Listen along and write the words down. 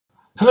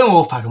Hello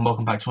Wolfpack and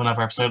welcome back to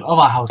another episode of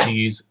our How to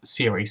Use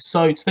series.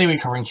 So today we're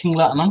covering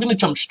Kingler and I'm going to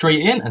jump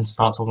straight in and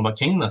start talking about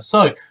Kingler.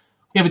 So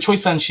we have a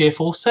choice band shear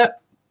force set.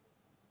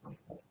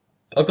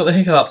 I've got the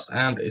hiccups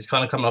and it's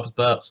kind of coming up as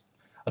burps.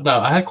 I don't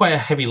know, I had quite a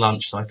heavy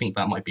lunch, so I think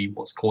that might be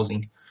what's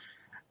causing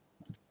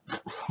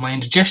my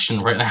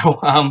indigestion right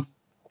now.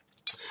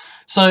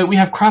 So we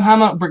have Crab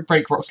Hammer, Brick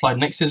Break, Rock Slide,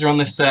 Neck Scissor on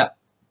this set.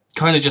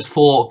 Kind of just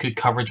 4 good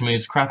coverage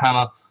moves. Crab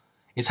Hammer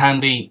is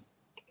handy.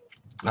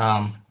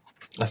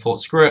 I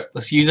thought, screw it,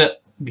 let's use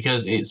it,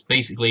 because it's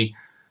basically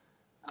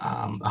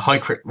a high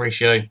crit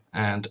ratio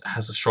and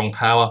has a strong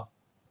power.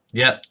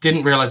 Yep,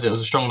 didn't realise it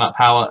was a strong that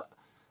power,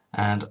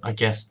 and I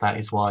guess that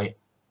is why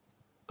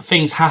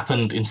things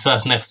happened in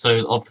certain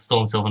episodes of the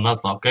Storm Silver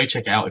Nuzlocke. Go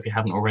check it out if you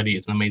haven't already,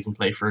 it's an amazing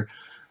playthrough.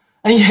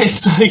 And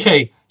yes,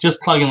 okay, just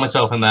plugging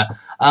myself in there.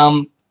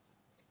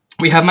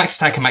 We have max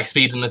attack and max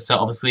speed in this set,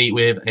 obviously,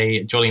 with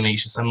a Jolly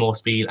Nature, some more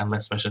speed and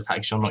less special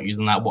attack, so I'm not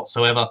using that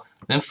whatsoever.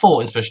 Then 4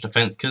 in special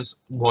defense,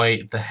 because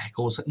why the heck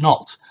was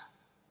not?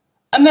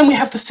 And then we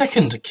have the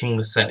second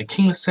Kingler set, a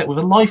Kingler set with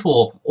a Life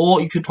Orb,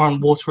 or you could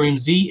run Water Room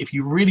Z if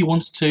you really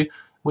wanted to,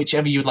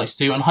 whichever you would like to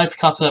do. And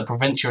Hypercutter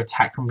prevents your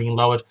attack from being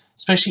lowered,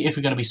 especially if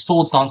you're going to be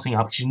Swords Dancing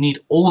up, because you need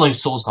all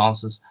those Swords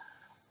Dancers.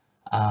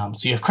 So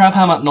you have Crab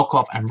Hammer,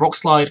 Knockoff, and Rock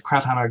Slide.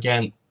 Crab Hammer,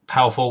 again,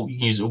 powerful, you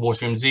can use it with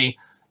Water Room Z.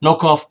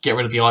 Knockoff, get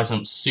rid of the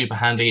item, super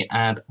handy,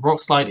 and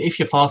Rock Slide, if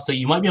you're faster,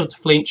 you might be able to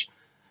flinch.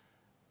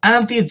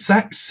 And the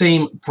exact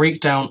same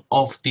breakdown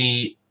of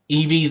the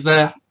EVs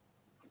there.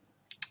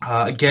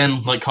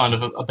 Again, like kind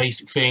of a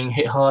basic thing,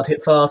 hit hard,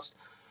 hit fast.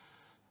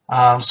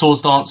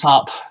 Swords Dance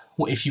up,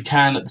 if you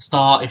can at the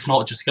start. If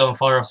not, just go and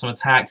fire off some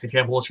attacks. If you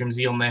have Water Room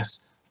Z on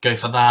this, go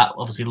for that.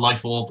 Obviously,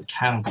 Life Orb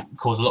can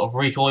cause a lot of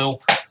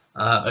recoil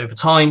over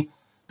time.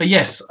 But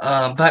yes,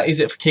 that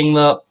is it for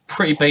Kingler.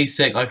 Pretty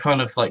basic. I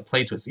kind of like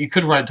played to it. You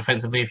could run it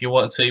defensively if you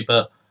wanted to,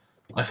 but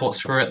I thought,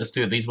 screw it, let's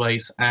do it these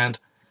ways. And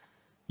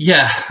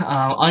yeah,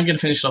 I'm going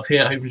to finish it off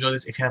here. I hope you enjoyed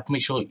this. If you have,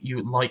 make sure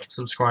you like,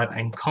 subscribe,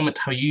 and comment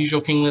how you use your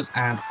Kinglers,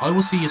 and I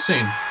will see you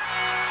soon.